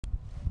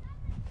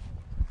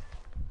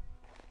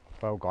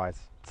Well guys,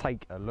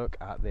 take a look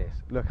at this.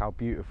 Look how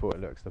beautiful it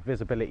looks. The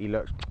visibility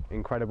looks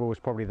incredible. It's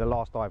probably the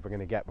last dive we're going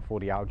to get before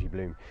the algae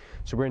bloom.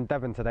 So we're in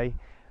Devon today.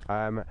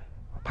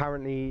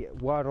 Apparently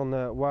word on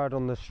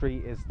the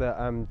street is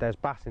that there's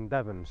bass in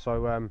Devon.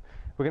 So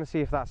we're going to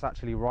see if that's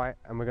actually right,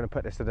 and we're going to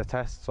put this to the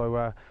test.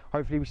 So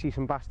hopefully we see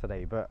some bass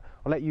today, but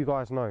I'll let you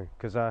guys know,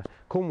 because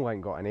Cornwall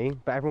ain't got any,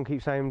 but everyone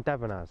keeps saying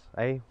Devon has,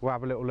 eh? We'll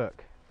have a little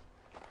look.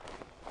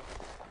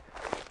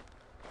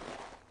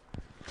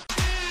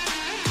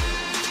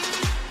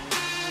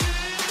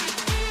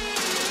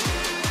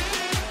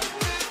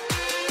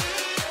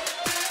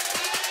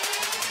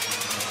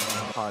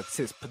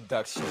 Artist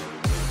production.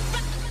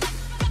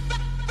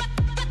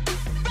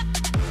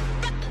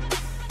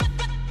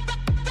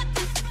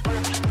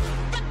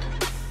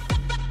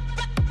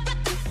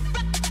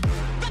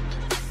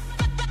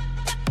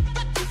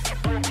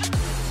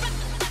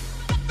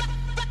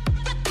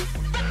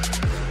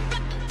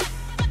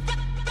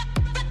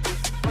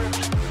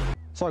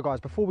 So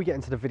guys, before we get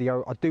into the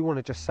video, I do want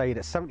to just say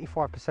that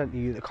 75% of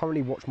you that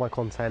currently watch my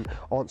content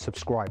aren't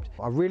subscribed.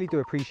 I really do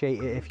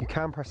appreciate it if you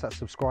can press that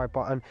subscribe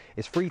button.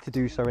 It's free to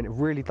do so, and it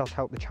really does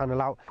help the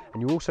channel out.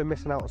 And you're also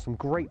missing out on some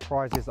great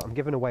prizes that I'm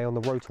giving away on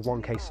the road to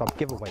 1K sub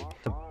giveaway.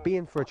 To be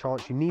in for a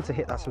chance, you need to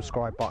hit that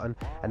subscribe button,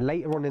 and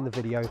later on in the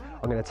video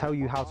I'm going to tell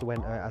you how to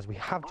enter, as we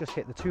have just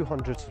hit the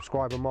 200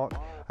 subscriber mark.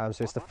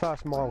 So it's the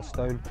first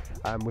milestone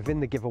within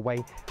the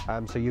giveaway,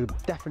 so you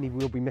definitely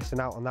will be missing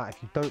out on that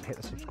if you don't hit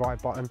the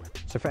subscribe button.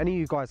 So for any of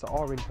you guys that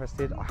are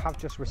interested, I have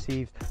just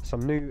received some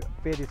new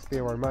Bearded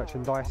Spearo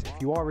merchandise.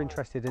 If you are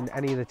interested in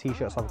any of the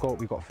t-shirts I've got,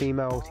 we've got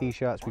female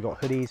t-shirts, we've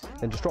got hoodies,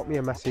 then just drop me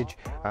a message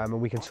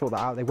and we can sort that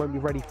out. They won't be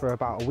ready for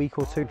about a week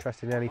or two.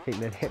 Interested in anything,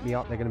 then hit me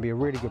up. They're going to be a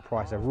really good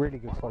price, they're really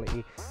good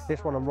quality.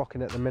 This one I'm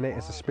rocking at the minute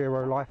is the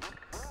Spearo Life,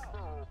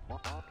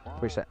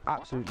 which are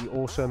absolutely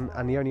awesome,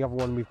 and the only other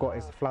one we've got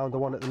is the flounder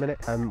one at the minute,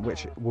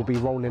 which will be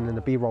rolling in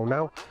the B-roll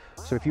now.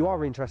 So if you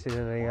are interested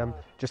in a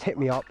just hit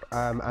me up,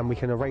 and we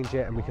can arrange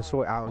it and we can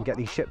sort it out and get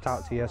these shipped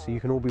out to you, so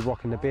you can all be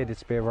rocking the Bearded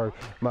Spearo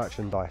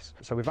merchandise.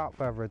 So without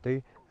further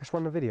ado, let's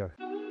run the video.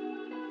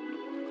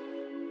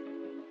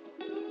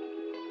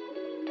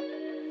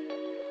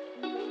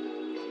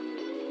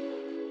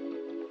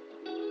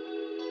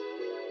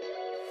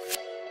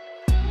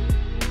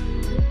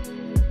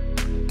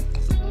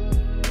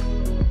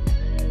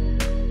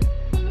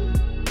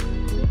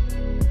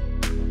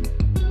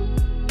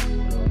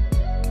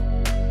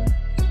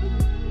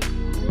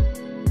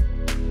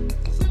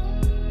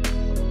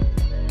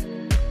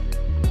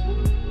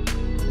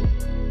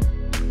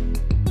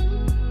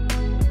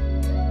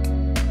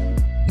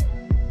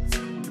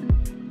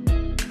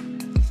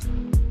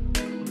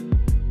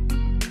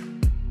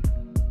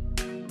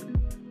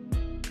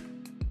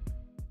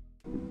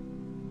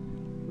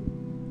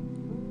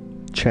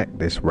 Check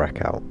this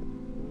wreck out.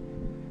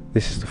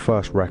 This is the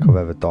first wreck I've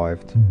ever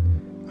dived,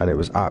 and it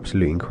was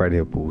absolutely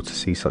incredible to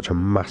see such a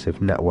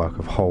massive network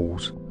of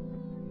holes.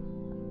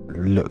 It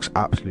looks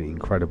absolutely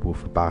incredible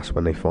for bass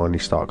when they finally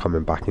start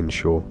coming back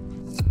inshore.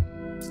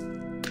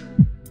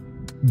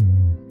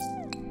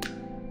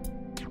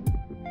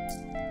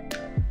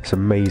 It's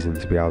amazing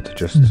to be able to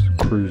just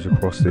cruise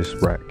across this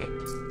wreck,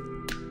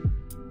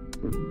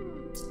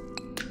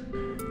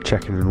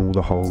 checking in all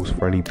the holes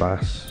for any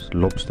bass,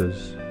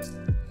 lobsters.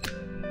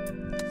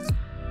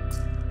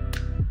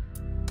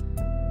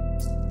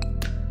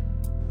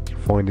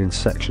 Finding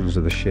sections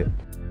of the ship.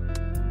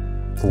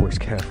 Always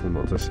careful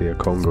not to see a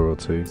conger or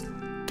two.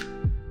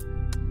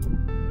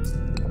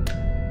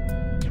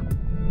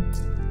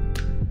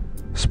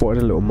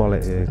 Spotted a little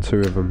mullet here,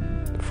 two of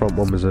them. The front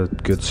one was a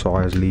good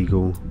size,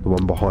 legal. The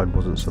one behind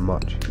wasn't so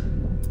much.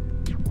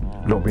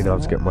 Not being able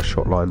to get my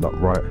shot lined up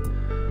right,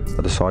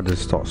 I decided to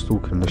start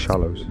stalking the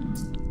shallows.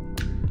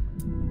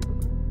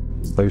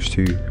 Those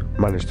two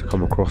managed to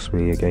come across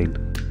me again.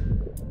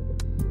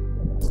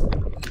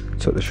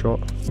 Took the shot.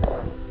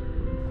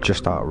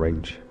 Just out of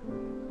range.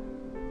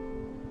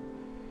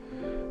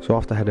 So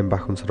after heading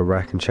back onto the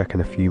wreck and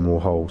checking a few more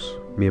holes,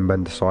 me and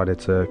Ben decided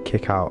to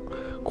kick out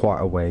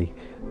quite a way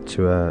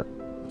to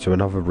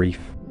another reef.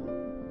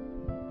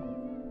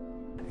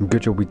 And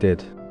good job we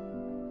did.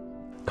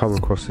 Come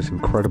across this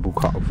incredible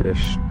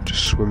cuttlefish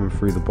just swimming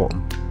through the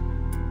bottom.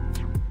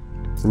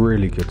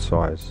 Really good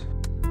size.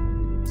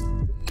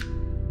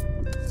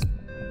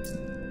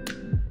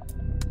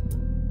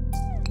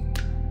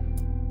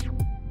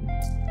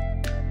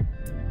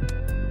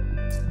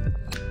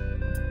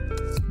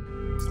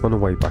 On the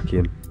way back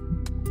in,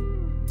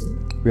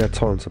 we had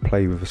time to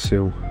play with a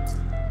seal.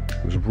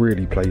 It was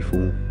really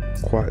playful,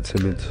 quite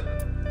timid.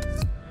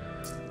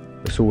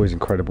 It's always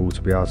incredible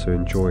to be able to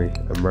enjoy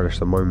and relish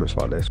the moments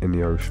like this in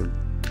the ocean.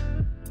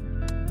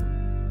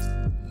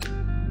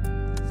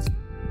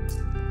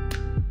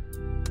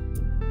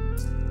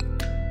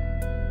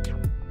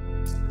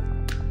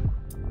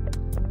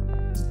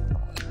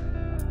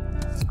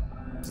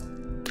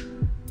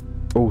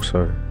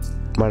 Also,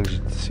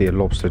 managed to see a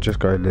lobster just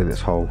going in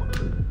its hole.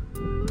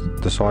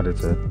 Decided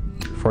to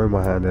throw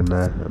my hand in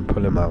there and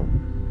pull him out.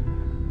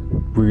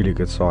 Really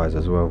good size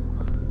as well.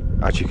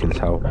 As you can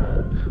tell,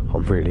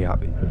 I'm really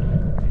happy.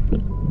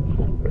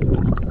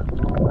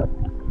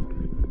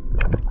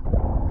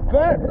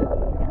 Ben,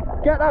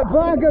 get that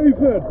bag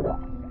open!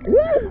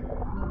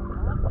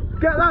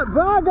 Get that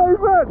bag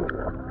open!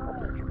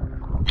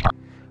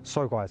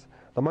 So guys,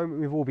 the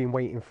moment we've all been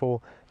waiting for,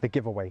 the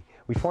giveaway.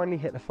 We finally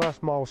hit the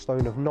first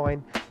milestone of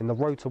 9 in the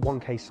road to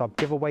 1k sub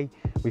giveaway.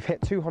 We've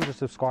hit 200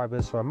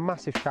 subscribers, so a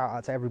massive shout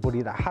out to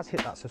everybody that has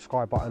hit that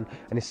subscribe button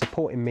and is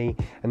supporting me.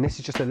 And this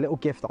is just a little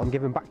gift that I'm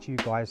giving back to you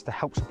guys to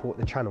help support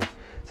the channel.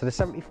 So the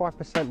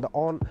 75% that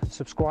aren't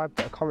subscribed,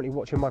 that are currently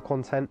watching my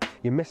content,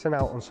 you're missing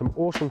out on some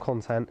awesome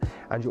content,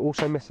 and you're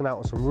also missing out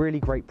on some really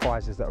great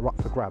prizes that are up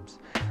for grabs.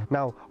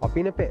 Now, I've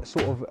been a bit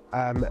sort of,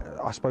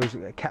 I suppose,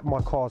 kept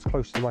my cards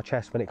close to my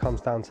chest when it comes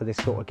down to this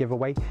sort of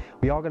giveaway.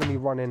 We are going to be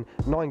running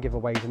 9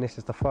 giveaways, and this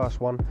is the first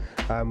one.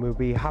 We'll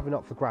be having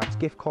up for grabs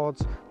gift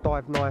cards,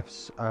 dive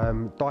knives,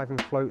 diving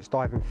floats,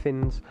 diving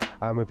fins.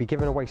 We'll be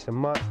giving away some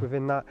merch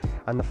within that,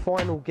 and the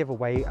final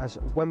giveaway, as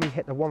when we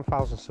hit the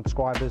 1,000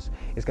 subscribers,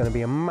 is going to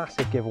be a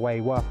massive giveaway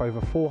worth over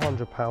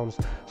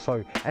 £400.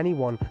 So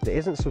anyone that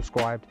isn't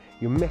subscribed,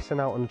 you're missing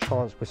out on a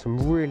chance with some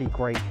really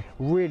great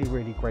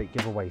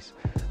giveaways.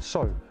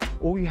 So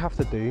all you have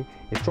to do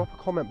is drop a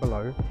comment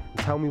below and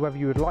tell me whether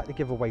you would like the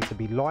giveaway to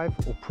be live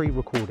or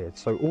pre-recorded.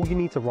 So all you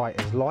need to write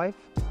is live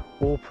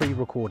or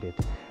pre-recorded,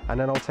 and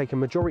then I'll take a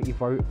majority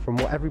vote from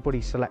what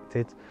everybody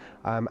selected,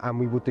 and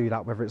we will do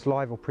that whether it's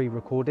live or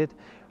pre-recorded.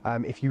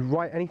 If you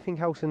write anything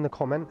else in the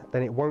comment,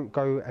 then it won't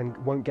go and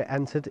won't get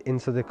entered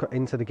into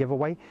the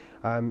giveaway,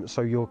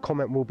 so your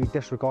comment will be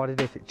disregarded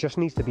if it just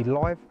needs to be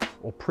live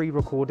or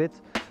pre-recorded.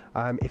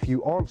 If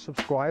you aren't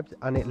subscribed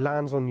and it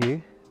lands on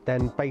you,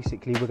 then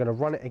basically we're going to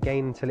run it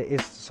again until it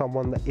is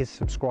someone that is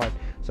subscribed.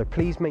 So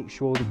please make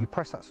sure that you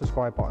press that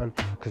subscribe button,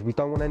 because we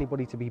don't want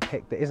anybody to be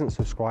picked that isn't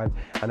subscribed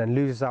and then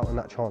loses out on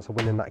that chance of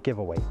winning that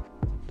giveaway.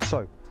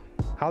 So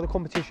how the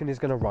competition is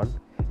going to run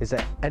is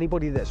that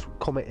anybody that's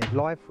commented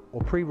live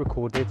or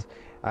pre-recorded,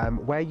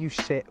 where you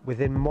sit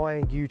within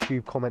my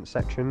YouTube comment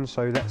section,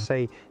 so let's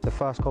say the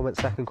first comment,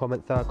 second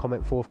comment, third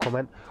comment, fourth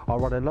comment, I'll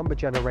run a number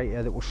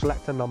generator that will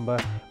select a number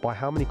by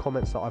how many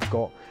comments that I've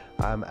got,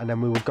 and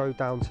then we will go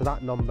down to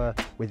that number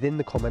within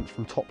the comments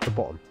from top to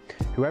bottom.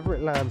 Whoever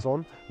it lands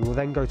on, we will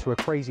then go to a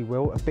crazy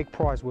wheel, a big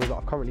prize wheel that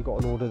I've currently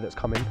got an order that's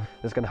coming,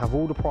 that's going to have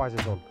all the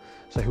prizes on.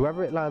 So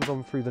whoever it lands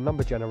on through the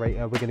number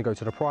generator, we're going to go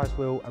to the prize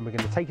wheel and we're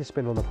going to take a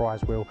spin on the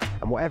prize wheel,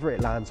 and whatever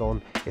it lands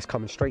on is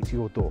coming straight to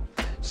your door.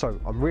 So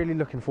I'm really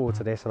looking forward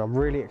to this, and I'm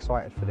really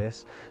excited for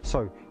this.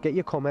 So get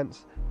your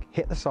comments,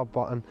 hit the sub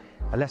button,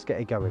 and let's get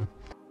it going.